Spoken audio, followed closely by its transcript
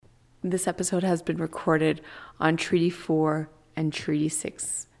This episode has been recorded on Treaty 4 and Treaty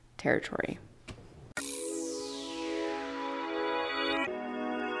 6 territory.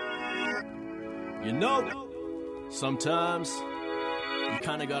 You know, sometimes you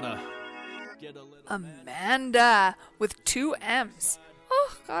kind of gotta get a little... Ammanda with 2 M's.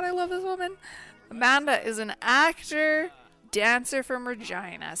 Oh, God, I love this woman. Ammanda is an actor, dancer from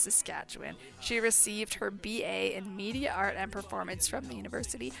Regina, Saskatchewan. She received her BA in Media Art and Performance from the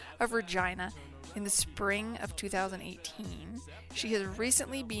University of Regina in the spring of 2018. She has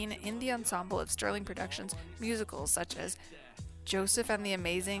recently been in the ensemble of Sterling Productions musicals such as Joseph and the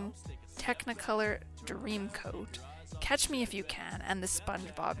Amazing Technicolor Dreamcoat, Catch Me If You Can, and the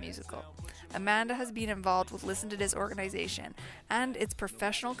SpongeBob musical. Ammanda has been involved with Listen to This organization and its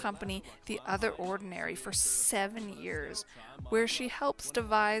professional company, The Other Ordinary, for 7 years, where she helps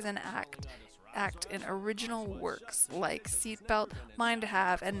devise and act in original works like Seatbelt, Mine to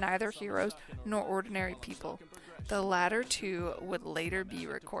Have, and Neither Heroes Nor Ordinary People. The latter two would later be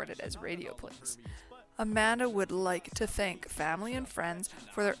recorded as radio plays. Ammanda would like to thank family and friends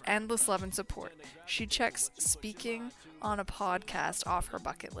for their endless love and support. She checks speaking on a podcast off her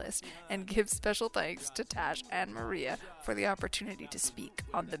bucket list and gives special thanks to Tash and Maria for the opportunity to speak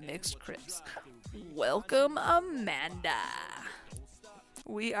on the Mixed Crips. Welcome, Ammanda.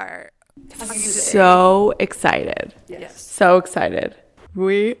 We are So excited. Yes. So excited.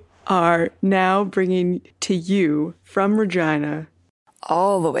 We are now bringing to you from Regina,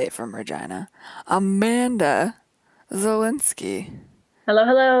 all the way from Regina, Ammanda Zelenski, Hello,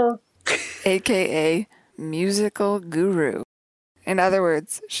 hello. aka Musical Guru. In other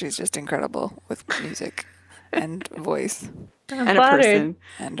words, she's just incredible with music and voice. I'm and flattered. a person.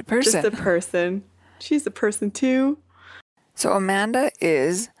 And a person. Just a person. She's a person too. So Ammanda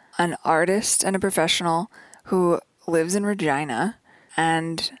is an artist and a professional who lives in Regina,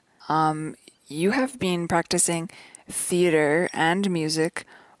 and you have been practicing theater and music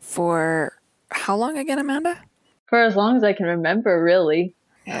for how long again, Ammanda? For as long as I can remember, really.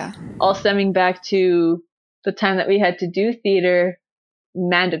 Yeah. All stemming back to the time that we had to do theater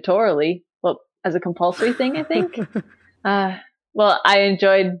mandatorily. Well, as a compulsory thing, I think. Well, I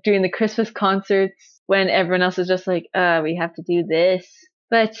enjoyed doing the Christmas concerts when everyone else was just like, we have to do this.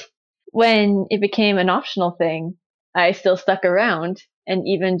 But when it became an optional thing, I still stuck around and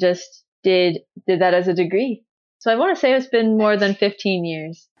even just did that as a degree. So I want to say it's been more than 15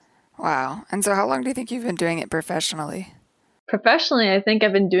 years. Wow. And so how long do you think you've been doing it professionally? Professionally, I think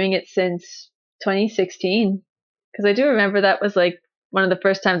I've been doing it since 2016. Because I do remember that was like one of the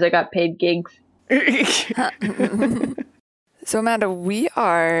first times I got paid gigs. So Amanda,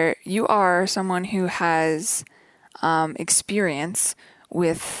 you are someone who has experience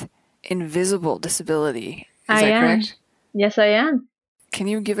with invisible disability. Is that correct? Yes, I am. Can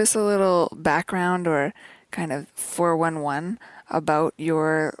you give us a little background or kind of 411 about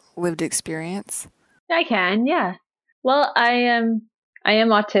your lived experience? I can, yeah. Well, I am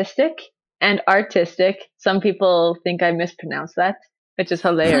autistic and artistic. Some people think I mispronounced that, which is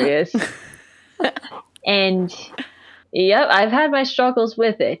hilarious. And yep, I've had my struggles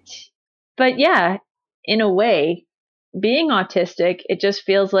with it. But yeah, in a way, being autistic, it just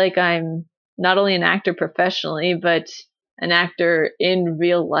feels like I'm not only an actor professionally, but an actor in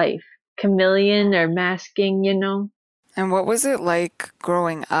real life. Chameleon or masking, you know? And what was it like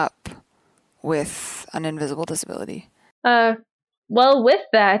growing up with an invisible disability? Well, with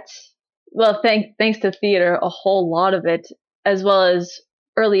that, thanks to theater, a whole lot of it, as well as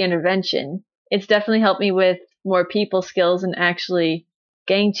early intervention, it's definitely helped me with more people skills and actually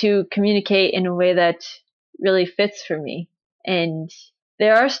getting to communicate in a way that really fits for me. And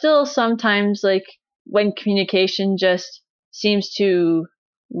there are still sometimes like when communication just seems to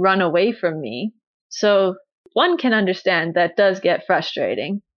run away from me. So one can understand that does get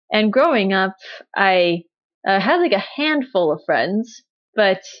frustrating. And growing up, I had like a handful of friends,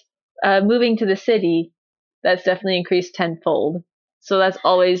 but moving to the city, that's definitely increased tenfold. So that's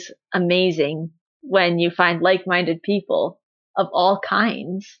always amazing when you find like-minded people of all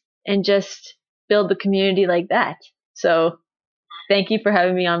kinds and just build the community like that. So thank you for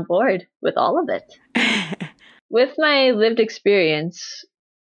having me on board with all of it. With my lived experience,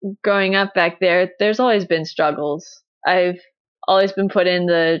 growing up back there, there's always been struggles. I've always been put in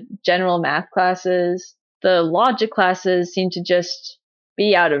the general math classes. The logic classes seem to just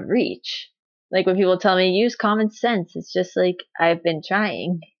be out of reach. Like when people tell me, use common sense, it's just like, I've been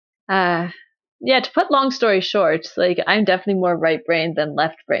trying. Yeah, to put long story short, like I'm definitely more right-brained than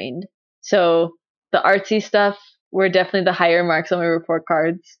left-brained. So the artsy stuff were definitely the higher marks on my report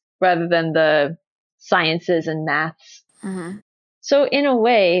cards rather than the sciences and maths. Mm-hmm. So in a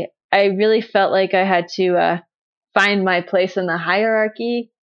way, I really felt like I had to find my place in the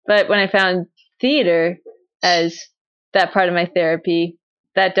hierarchy. But when I found theater as that part of my therapy,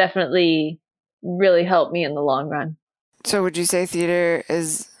 that definitely really helped me in the long run. So would you say theater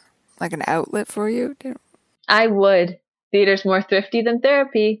is like an outlet for you? I would. Theater's more thrifty than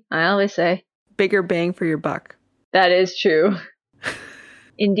therapy, I always say. Bigger bang for your buck. That is true.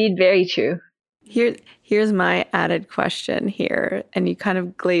 Indeed, very true. Here's my added question here, and you kind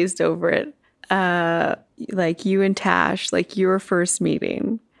of glazed over it. Like you and Tash, like your first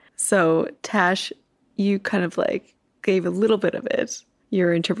meeting. So Tash, you kind of like gave a little bit of it,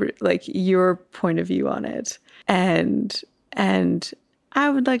 your point of view on it, and I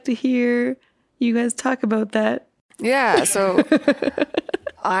would like to hear you guys talk about that. Yeah, so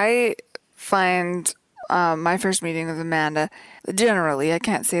I find my first meeting with Amanda, generally, I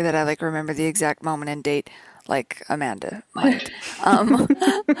can't say that I like remember the exact moment and date like Amanda might.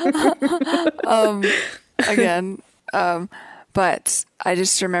 Again, but I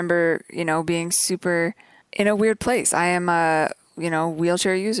just remember, being super in a weird place. I am a,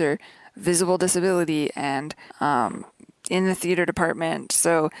 wheelchair user, visible disability, and in the theater department.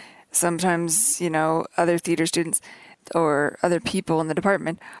 So sometimes, other theater students or other people in the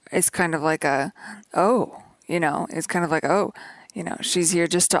department, it's kind of like she's here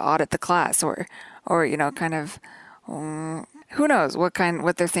just to audit the class or kind of, who knows what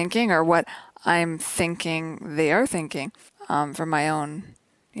they're thinking or what I'm thinking they are thinking, from my own,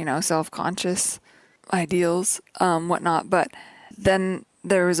 self-conscious ideals, whatnot. But then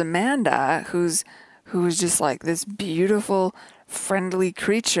there was Amanda who was just like this beautiful, friendly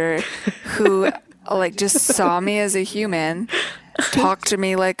creature who like just saw me as a human, talked to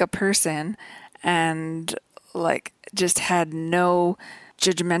me like a person, and like just had no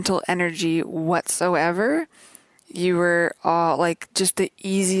judgmental energy whatsoever. You were all like just the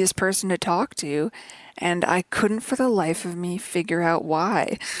easiest person to talk to, and I couldn't for the life of me figure out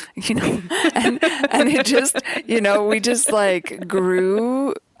why, and it just, we just like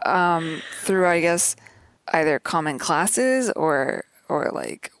grew through, I guess, either common classes or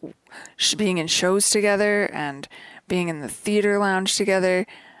like being in shows together and being in the theater lounge together,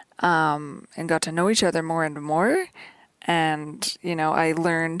 and got to know each other more and more. And, I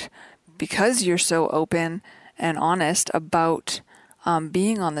learned, because you're so open and honest about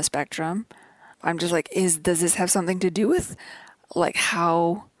being on the spectrum, I'm just like, does this have something to do with like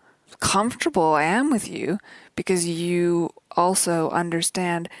how comfortable I am with you? Because you also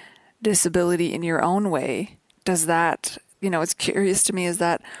understand disability in your own way. Does that, it's curious to me, is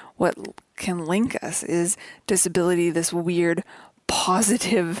that what can link us? Is disability this weird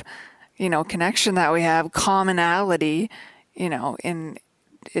positive, connection that we have, commonality,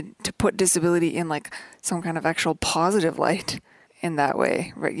 to put disability in like some kind of actual positive light in that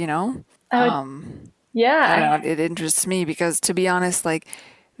way, right? Yeah. I don't know, it interests me because, to be honest, like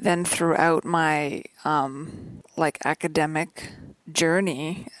then throughout my like academic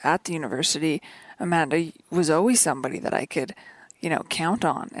journey at the university, Amanda was always somebody that I could, count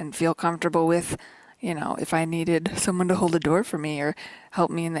on and feel comfortable with, if I needed someone to hold the door for me or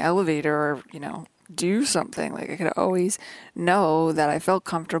help me in the elevator or, do something. Like I could always know that I felt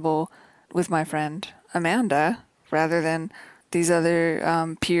comfortable with my friend Amanda rather than these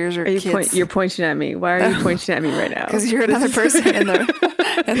other peers or kids. You're pointing at me. Why are you pointing at me right now? Because you're another person in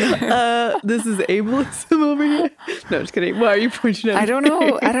the this is ableism over here. No, just kidding. Why are you pointing at me? I don't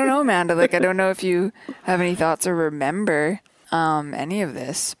know, Amanda. Like, I don't know if you have any thoughts or remember any of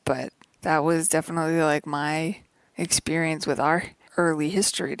this, but that was definitely like my experience with our early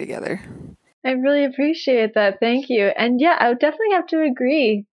history together. I really appreciate that. Thank you. And yeah, I would definitely have to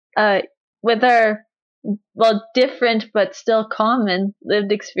agree with our, different but still common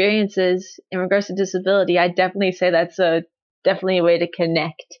lived experiences in regards to disability. I definitely say that's definitely a way to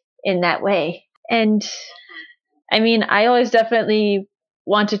connect in that way. And I mean, I always definitely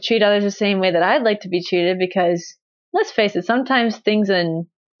want to treat others the same way that I'd like to be treated, because let's face it, sometimes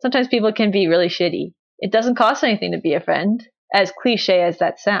people can be really shitty. It doesn't cost anything to be a friend, as cliche as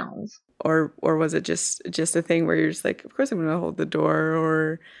that sounds. Or was it just a thing where you're just like, of course I'm going to hold the door,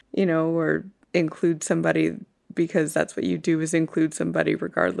 or, or include somebody because that's what you do, is include somebody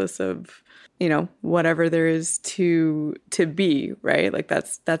regardless of, whatever there is to be, right? Like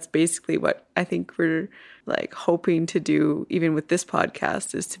that's basically what I think we're like hoping to do, even with this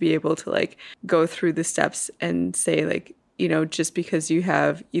podcast, is to be able to like go through the steps and say like, just because you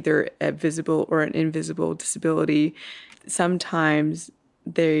have either a visible or an invisible disability, sometimes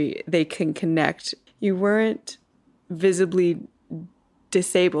they can connect. You weren't visibly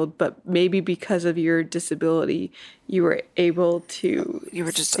disabled, but maybe because of your disability, you were able to. You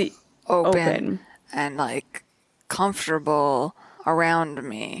were just open. And like comfortable around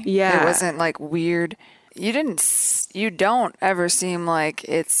me. Yeah. It wasn't like weird. You don't ever seem like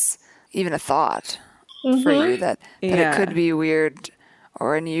it's even a thought for you that it could be weird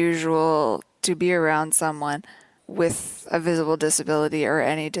or unusual to be around someone with a visible disability or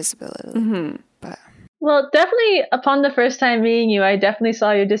any disability. But Well, definitely upon the first time meeting you, I definitely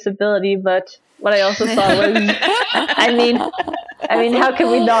saw your disability, but what I also saw was, I mean, how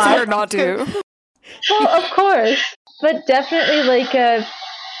can we not? it's hard not to. Well, of course, but definitely like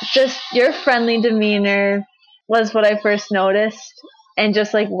just your friendly demeanor was what I first noticed, and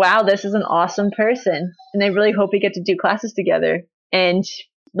just like, wow, this is an awesome person, and I really hope we get to do classes together. And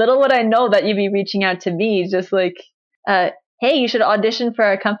little would I know that you'd be reaching out to me, just like, hey, you should audition for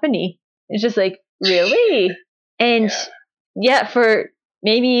our company. It's just like, really? And yeah, for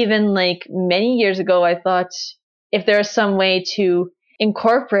maybe even like many years ago, I thought if there was some way to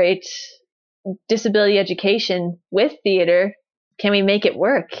incorporate disability education with theater, can we make it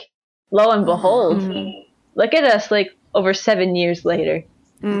work? Lo and behold, look at us like over 7 years later.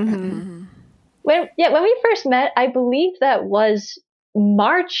 When we first met, I believe that was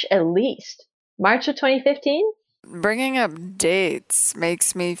March at least. March of 2015? Bringing up dates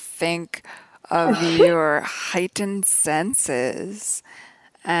makes me think of your heightened senses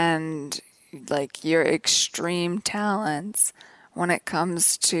and like your extreme talents when it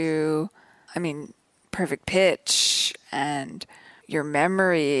comes to, I mean, perfect pitch, and your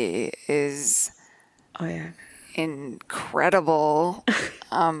memory is incredible.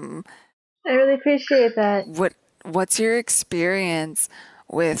 I really appreciate that. What's your experience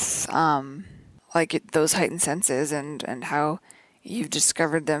with like those heightened senses and how you've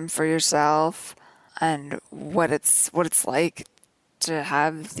discovered them for yourself, and what it's like to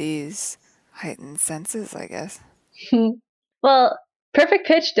have these heightened senses, I guess? Well, perfect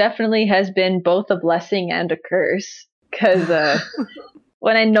pitch definitely has been both a blessing and a curse, because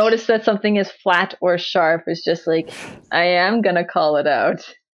when I notice that something is flat or sharp, it's just like, I am gonna call it out.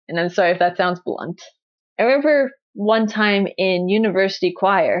 And I'm sorry if that sounds blunt. I remember one time in university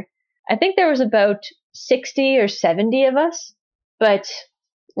choir, I think there was about 60 or 70 of us, but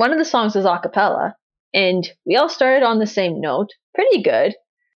one of the songs was a cappella, and we all started on the same note, pretty good.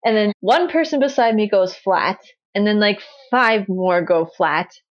 And then one person beside me goes flat, and then like 5 more go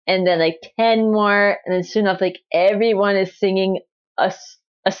flat, and then like 10 more, and then soon enough, like everyone is singing a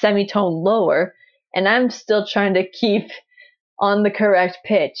semitone lower, and I'm still trying to keep on the correct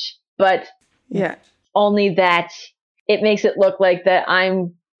pitch, but only that it makes it look like that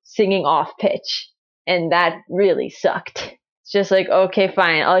I'm singing off pitch, and that really sucked. It's just like, okay,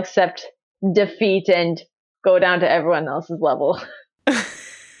 fine, I'll accept defeat and go down to everyone else's level.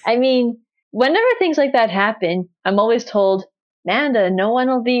 I mean, whenever things like that happen, I'm always told, Amanda, no one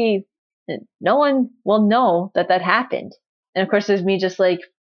will know that happened. And of course, there's me just like,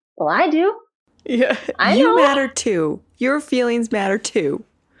 well, I do. Yeah, you matter too. Your feelings matter too.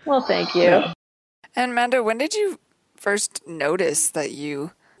 Well, thank you. Yeah. And Amanda, when did you first notice that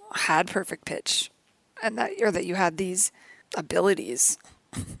you had perfect pitch, and that you had these abilities?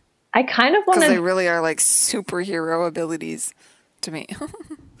 I kind of want to. Because they really are like superhero abilities to me.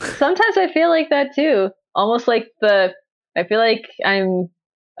 Sometimes I feel like that too. Almost like I feel like I'm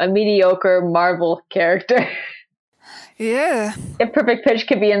a mediocre Marvel character. Yeah. If perfect pitch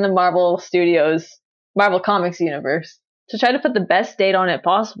could be in the Marvel Comics universe. To try to put the best date on it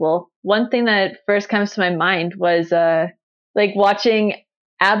possible, one thing that first comes to my mind was like watching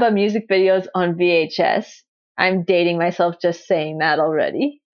ABBA music videos on VHS. I'm dating myself just saying that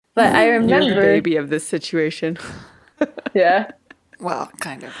already. But I remember... You're the baby of this situation. Yeah. Well,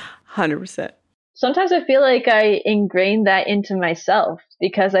 kind of. 100%. Sometimes I feel like I ingrained that into myself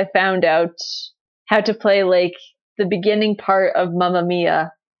because I found out how to play like the beginning part of Mamma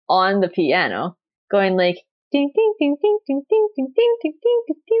Mia on the piano, going like ding ding ding ding ding ding ding ding ding ding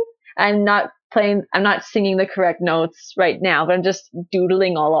ding ding. I'm not singing the correct notes right now, but I'm just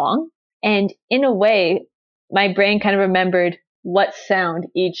doodling along. And in a way, my brain kind of remembered what sound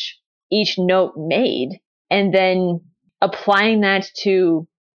each note made, and then applying that to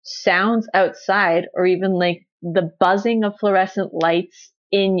sounds outside, or even like the buzzing of fluorescent lights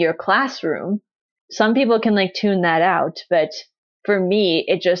in your classroom. Some people can like tune that out, but for me,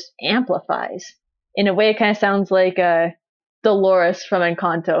 it just amplifies. In a way, it kind of sounds like Dolores from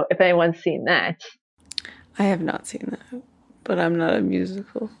Encanto, if anyone's seen that. I have not seen that, but I'm not a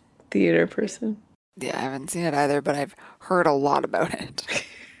musical theater person. Yeah, I haven't seen it either, but I've heard a lot about it.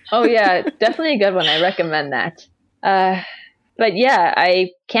 Oh yeah, definitely a good one. I recommend that. But yeah,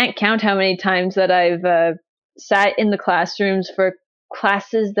 I can't count how many times that I've sat in the classrooms for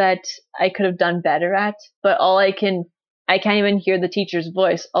classes that I could have done better at, but I can't even hear the teacher's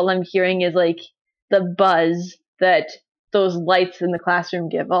voice. All I'm hearing is like the buzz that those lights in the classroom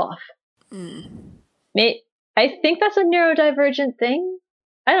give off. I think that's a neurodivergent thing.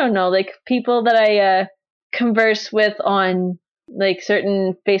 I don't know, like people that I converse with on like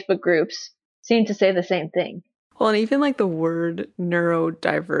certain Facebook groups seem to say the same thing. Well, and even like the word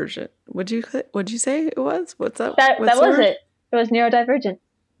neurodivergent. What'd you say it was? What's that? That What's the was word? it. It was neurodivergent.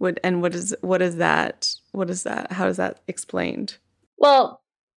 What is that? What is that? How is that explained? Well,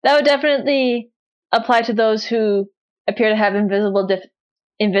 that would definitely apply to those who appear to have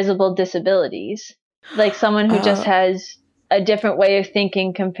invisible disabilities, like someone who just has a different way of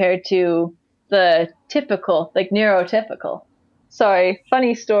thinking compared to the typical, like neurotypical. Sorry,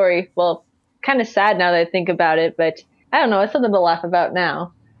 funny story. Well, kind of sad now that I think about it, but I don't know. It's something to laugh about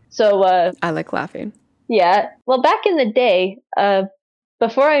now. So, I like laughing. yeah. Well, back in the day,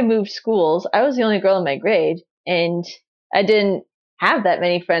 before I moved schools, I was the only girl in my grade, and I didn't have that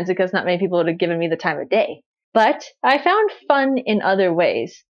many friends because not many people would have given me the time of day. But I found fun in other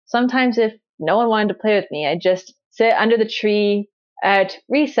ways. Sometimes if no one wanted to play with me, I'd just sit under the tree at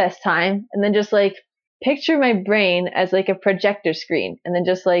recess time and then just like picture my brain as like a projector screen and then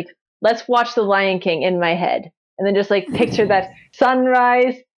just like, let's watch The Lion King in my head. And then just like picture that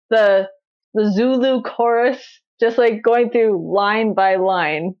sunrise, the Zulu chorus, just like going through line by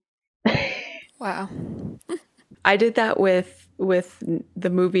line. Wow. I did that with the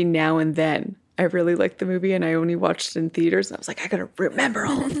movie Now and Then. I really liked the movie and I only watched it in theaters. And I was like, I gotta remember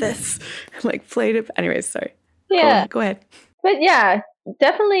all of this. Like played it. Anyways, sorry. Yeah. Go ahead. But yeah,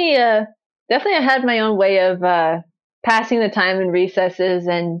 definitely I had my own way of passing the time in recesses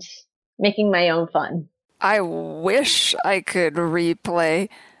and making my own fun. I wish I could replay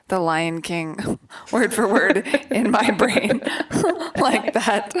The Lion King word for word in my brain like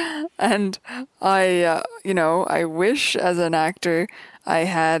that. And I wish as an actor I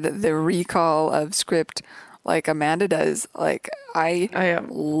had the recall of script like Ammanda does. Like I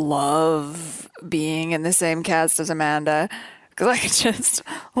love being in the same cast as Ammanda because I could just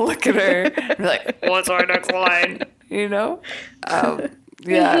look at her and be like, what's our next line?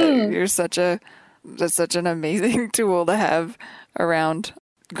 That's such an amazing tool to have around.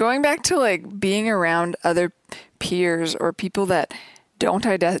 Going back to like being around other peers or people that don't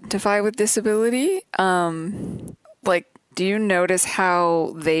identify with disability, like do you notice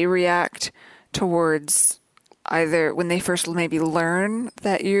how they react towards either when they first maybe learn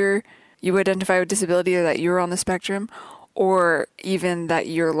that you identify with disability or that you're on the spectrum, or even that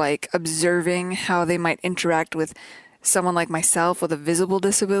you're like observing how they might interact with someone like myself with a visible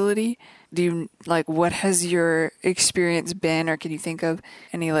disability? Do you like, what has your experience been, or can you think of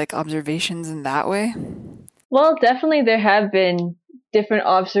any like observations in that way? Well, definitely there have been different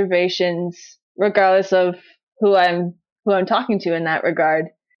observations regardless of who I'm talking to in that regard.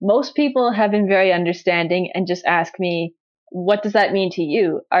 Most people have been very understanding and just ask me, what does that mean to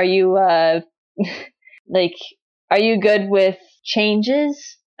you? Are you like, are you good with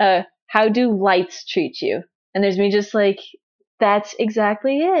changes? How do lights treat you? And there's me just like, that's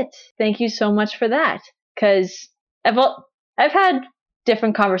exactly it. Thank you so much for that. Because I've had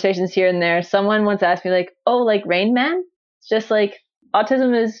different conversations here and there. Someone once asked me like, oh, like Rain Man? It's just like,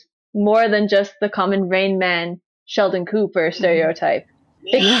 autism is more than just the common Rain Man, Sheldon Cooper stereotype.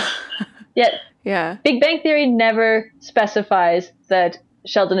 Yeah. Big Bang Theory never specifies that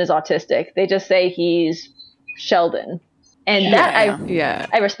Sheldon is autistic. They just say he's Sheldon. And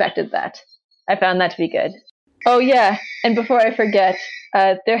I respected that. I found that to be good. Oh yeah, and before I forget,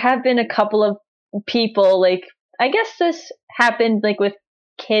 there have been a couple of people, like, I guess this happened like with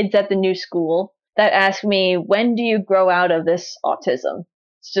kids at the new school, that ask me, when do you grow out of this autism?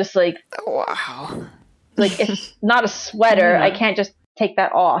 It's just like, wow. Like, it's not a sweater. I can't just take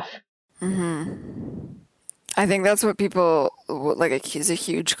that off. Mm-hmm. I think that's what people, like, is a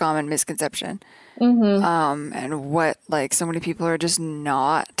huge common misconception. Mm-hmm. And what, like, so many people are just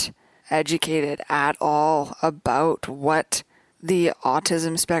not educated at all about what the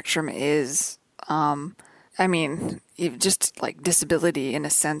autism spectrum is. I mean, just like disability in a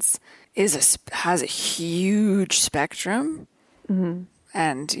sense has a huge spectrum. Mm-hmm.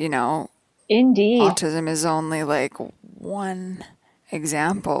 And, Indeed. autism is only like one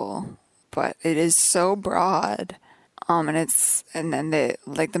example, but it is so broad. And then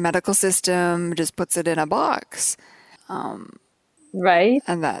the medical system just puts it in a box. Right.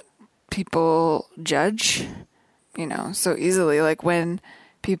 And that people judge, so easily. Like when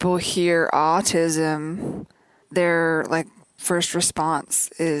people hear autism, their like first response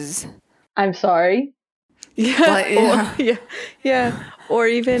is, I'm sorry. Yeah, Like, yeah. yeah. Or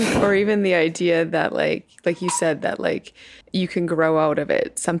even the idea that like you said that like you can grow out of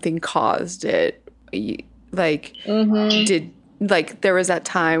it. Something caused it. Like did like there was that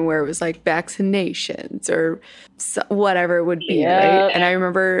time where it was like vaccinations or whatever it would be, right? Yep. And I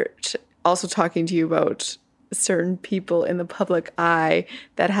remember also talking to you about certain people in the public eye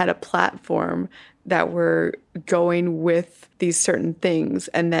that had a platform that were going with these certain things,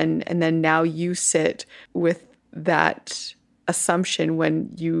 and then now you sit with that assumption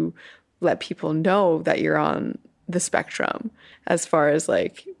when you let people know that you're on the spectrum, as far as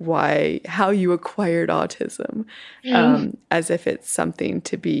like how you acquired autism, as if it's something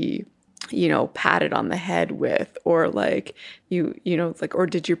to be patted on the head with, or like like, or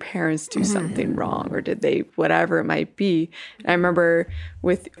did your parents do something wrong, or did they, whatever it might be. And I remember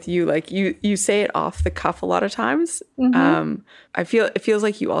with you, like you say it off the cuff a lot of times. I feel it feels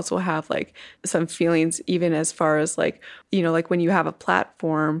like you also have like some feelings, even as far as like like when you have a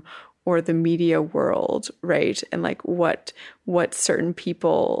platform or the media world, right? And like what certain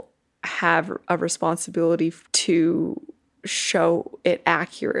people have a responsibility to show it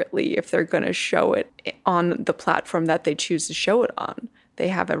accurately. If they're going to show it on the platform that they choose to show it on, they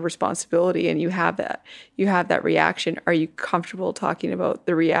have a responsibility, and you have that reaction. Are you comfortable talking about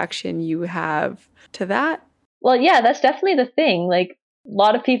the reaction you have to that? Well, yeah, that's definitely the thing. Like, a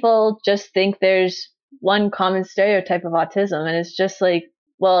lot of people just think there's one common stereotype of autism, and it's just like,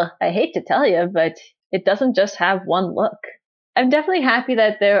 well, I hate to tell you, but it doesn't just have one look. I'm definitely happy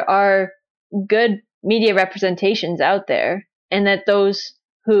that there are good media representations out there, and that those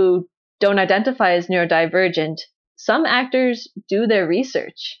who don't identify as neurodivergent, some actors do their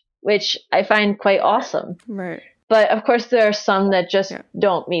research, which I find quite awesome. Right. But of course, there are some that just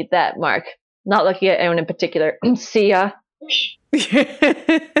don't meet that mark. Not looking at anyone in particular. See ya.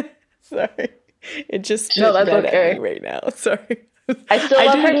 Sorry. It just No, that's at okay. me right now. Sorry. I still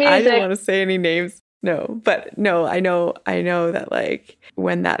love her music. I didn't want to say any names. No, but no, I know that like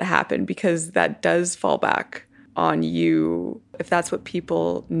when that happened, because that does fall back on you, if that's what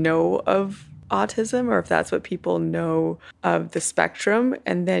people know of autism, or if that's what people know of the spectrum,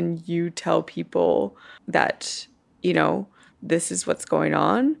 and then you tell people that, this is what's going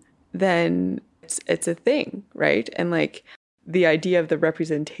on, then it's a thing, right? And like the idea of the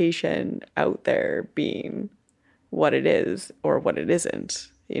representation out there being what it is or what it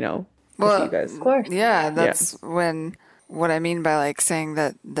isn't, Well, you guys. Of course. Yeah, that's when what I mean by like saying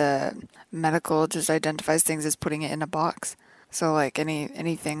that the medical just identifies things as putting it in a box. So like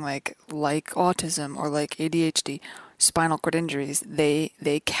anything like autism or like ADHD, spinal cord injuries, they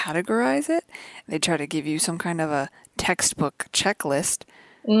categorize it. They try to give you some kind of a textbook checklist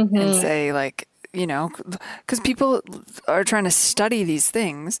and say like, because people are trying to study these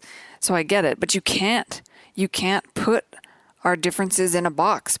things. So I get it, but you can't put our differences in a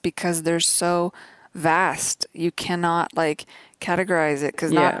box because they're so vast. You cannot like categorize it,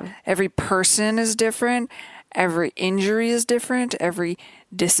 because not every person is different. Every injury is different. Every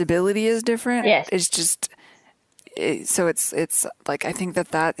disability is different. Yes. It's just, so it's like, I think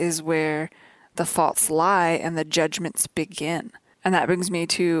that is where the faults lie and the judgments begin. And that brings me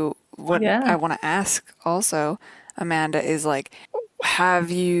to what I want to ask also, Amanda, is like, have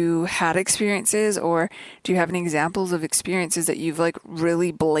you had experiences, or do you have any examples of experiences that you've like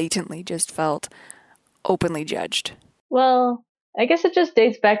really blatantly just felt openly judged? Well, I guess it just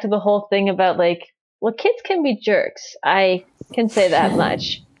dates back to the whole thing about like, well, kids can be jerks. I can say that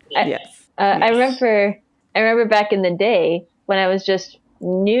much. Yes. I remember back in the day when I was just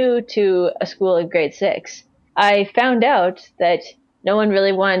new to a school in grade 6, I found out that no one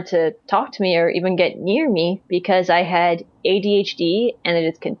really wanted to talk to me or even get near me because I had ADHD and it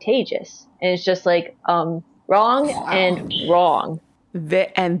is contagious. And it's just like, wrong and wrong.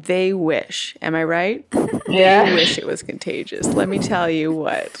 They wish. Am I right? Yeah. They wish it was contagious. Let me tell you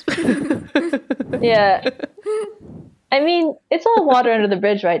what. Yeah. I mean, it's all water under the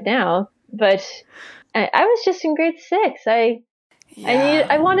bridge right now, but I was just in grade 6. I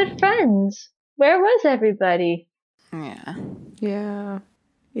wanted friends. Where was everybody? Yeah.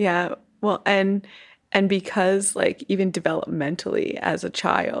 Well, and because like even developmentally as a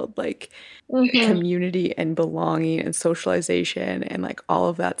child, like community and belonging and socialization and like all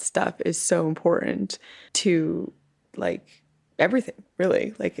of that stuff is so important to like everything,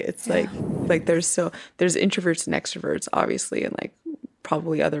 really. Like it's like there's introverts and extroverts, obviously, and like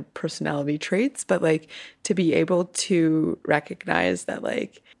probably other personality traits, but like to be able to recognize that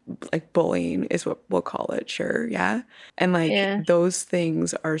like bullying is what we'll call it, sure, yeah, and like those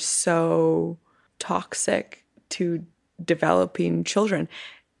things are so toxic to developing children,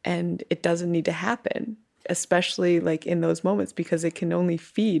 and it doesn't need to happen. especially like in those moments, because it can only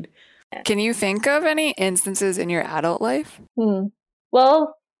feed. Can you think of any instances in your adult life?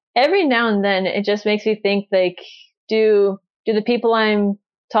 Well, every now and then it just makes me think, like, do the people I'm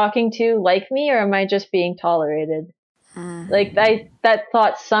talking to like me, or am I just being tolerated? Like, that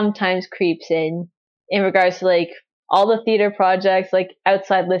thought sometimes creeps in regards to like all the theater projects, like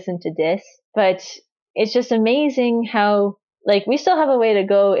outside Listen to This. But it's just amazing how, like, we still have a way to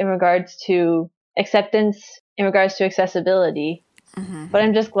go in regards to acceptance, in regards to accessibility. But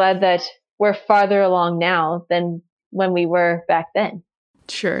I'm just glad that we're farther along now than when we were back then.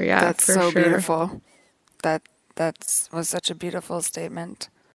 Sure, yeah, That's for so sure. beautiful. That was such a beautiful statement.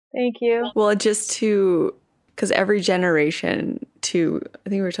 Thank you. Well, just to, because every generation too, I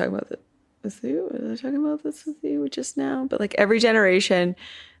think we were talking about this with you. Was I talking about this with you just now? But like every generation,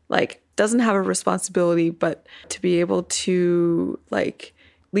 like doesn't have a responsibility, but to be able to like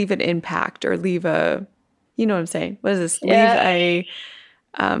leave an impact or leave a, you know what I'm saying? What is this? Yeah. Leave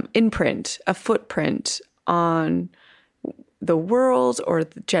a imprint, a footprint on the world or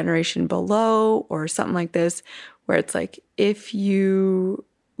the generation below or something like this, where it's like, if you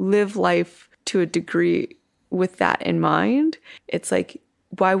live life to a degree with that in mind, it's like,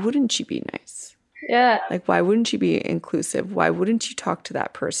 why wouldn't you be nice? Yeah. Like, why wouldn't you be inclusive? Why wouldn't you talk to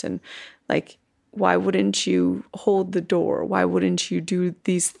that person? Like, why wouldn't you hold the door? Why wouldn't you do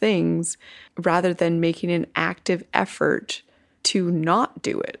these things rather than making an active effort to not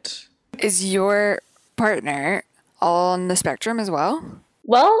do it? Is your partner on the spectrum as well?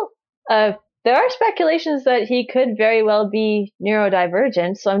 Well, there are speculations that he could very well be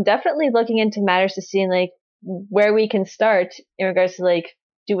neurodivergent, so I'm definitely looking into matters to see like where we can start in regards to like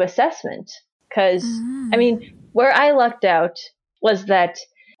do assessment. Because I mean, where I lucked out was that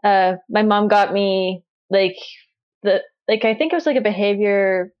my mom got me like I think it was like a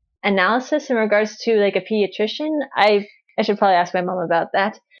behavior analysis in regards to like a pediatrician. I should probably ask my mom about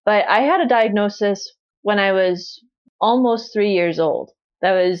that. But I had a diagnosis when I was almost 3 years old.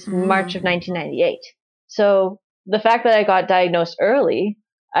 That was March of 1998. So the fact that I got diagnosed early,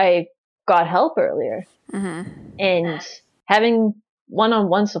 I got help earlier. And having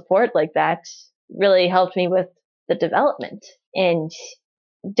one-on-one support like that really helped me with the development. And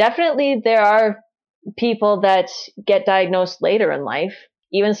definitely there are people that get diagnosed later in life,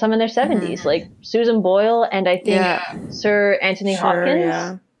 even some in their 70s, like Susan Boyle and I think Sir Anthony Hopkins.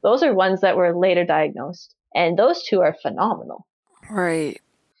 Yeah. Those are ones that were later diagnosed. And those two are phenomenal. Right.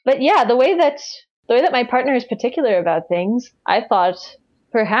 But yeah, the way that my partner is particular about things, I thought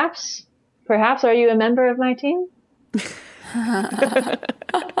perhaps are you a member of my team?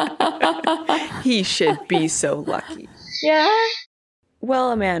 He should be so lucky. Yeah.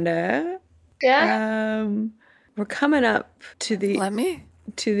 Well, Amanda, Yeah. we're coming up to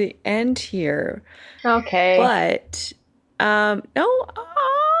the end here. Okay. But no,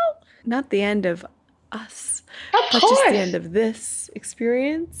 not the end of us. Of but just course. the end of this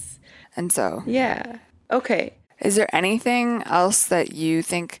experience. And so, yeah. Okay. Is there anything else that you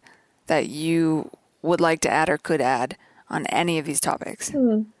think that you would like to add or could add on any of these topics?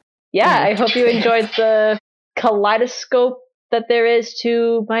 Yeah, I hope you enjoyed the kaleidoscope that there is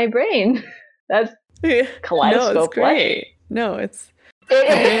to my brain. That's kaleidoscope. No, it's great. No, It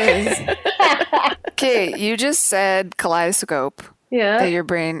is. Okay, you just said kaleidoscope. Yeah. That your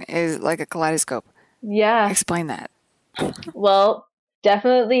brain is like a kaleidoscope. Yeah. Explain that. Well,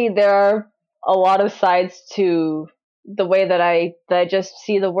 definitely there are a lot of sides to the way that I just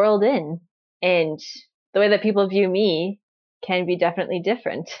see the world in, and the way that people view me can be definitely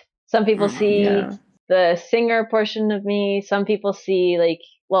different. Some people see the singer portion of me. Some people see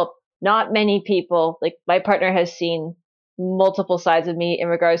not many people. Like my partner has seen multiple sides of me in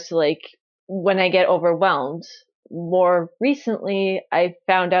regards to like when I get overwhelmed. More recently, I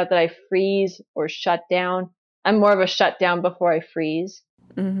found out that I freeze or shut down. I'm more of a shut down before I freeze.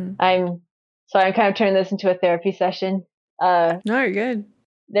 I'm kind of turning this into a therapy session. No, you're good.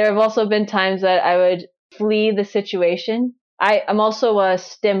 There have also been times that I would flee the situation. I'm also a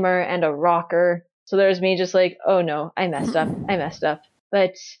stimmer and a rocker. So there's me just like, oh no, I messed up.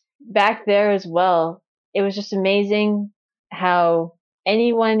 But back there as well, it was just amazing how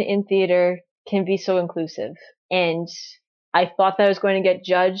anyone in theater can be so inclusive. And I thought that I was going to get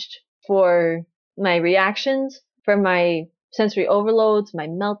judged for my reactions, for my sensory overloads, my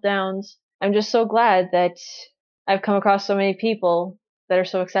meltdowns. I'm just so glad that I've come across so many people that are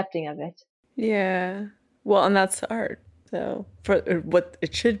so accepting of it. Yeah. Well, and that's art. So for what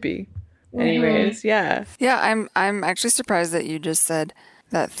it should be. Anyways, yeah. Yeah, I'm actually surprised that you just said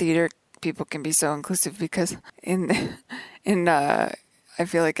that theater people can be so inclusive, because in I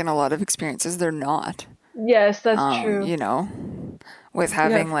feel like in a lot of experiences they're not. Yes, that's true. You know, with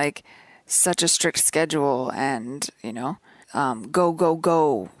having like such a strict schedule and, you know,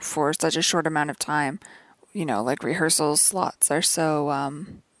 go for such a short amount of time. You know, like rehearsal slots are so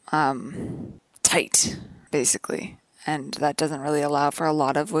tight, basically. And that doesn't really allow for a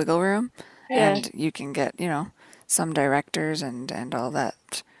lot of wiggle room. Yeah. And you can get, you know, some directors and all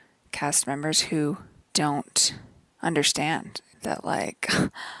that cast members who don't understand that, like,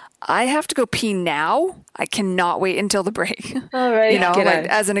 I have to go pee now. I cannot wait until the break. All right. You know, Get like out.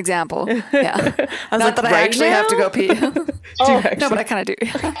 as an example. Yeah. I was Not like, that I right actually have to now? go pee. No, but I kind of do.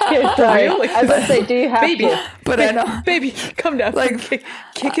 Sorry. real? I was going to say, do you have Baby, to? But I know. baby, come down. Like-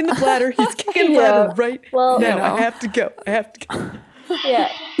 kicking the bladder. He's kicking the Yeah. bladder right Well, now. You know. I have to go.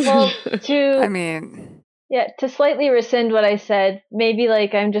 Yeah. Well, I mean, to slightly rescind what I said, maybe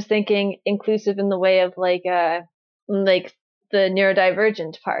like I'm just thinking inclusive in the way of like the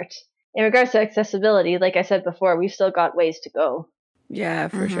neurodivergent part. In regards to accessibility, like I said before, we've still got ways to go. Yeah,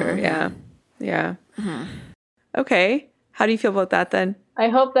 for sure. Yeah. Yeah. Okay. How do you feel about that then? I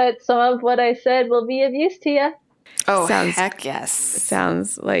hope that some of what I said will be of use to you. oh, Sounds- heck yes.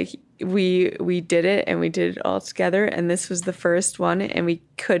 Sounds like we did it, and we did it all together, and this was the first one, and we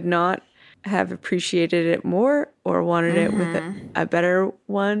could not have appreciated it more or wanted it with a better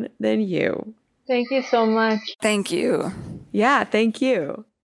one than you. Thank you so much. Thank you. Yeah, thank you.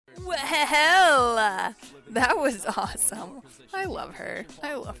 Well, that was awesome. I love her.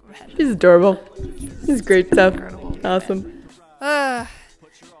 I love Amanda. She's adorable. She's great stuff. Incredible. Awesome.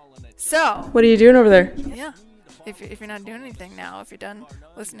 So, What are you doing over there? yeah. If you're not doing anything now, if you're done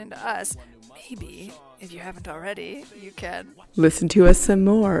listening to us, maybe, if you haven't already, you can Listen to us some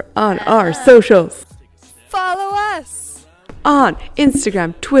more on our socials. follow us. On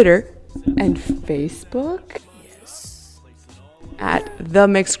Instagram, Twitter, and Facebook. Yes. At The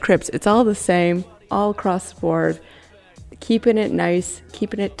Mixed Crips. It's all the same, all across the board. Keeping it nice,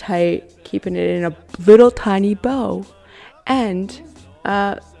 keeping it tight, keeping it in a little tiny bow. And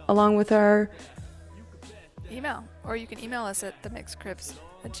along with our... Email. Or you can email us at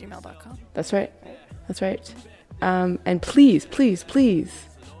themixedcrips@gmail.com. That's right. That's right. And please, please, please...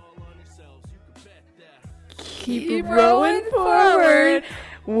 Keep rolling forward.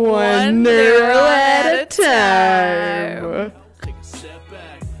 One neural at a time.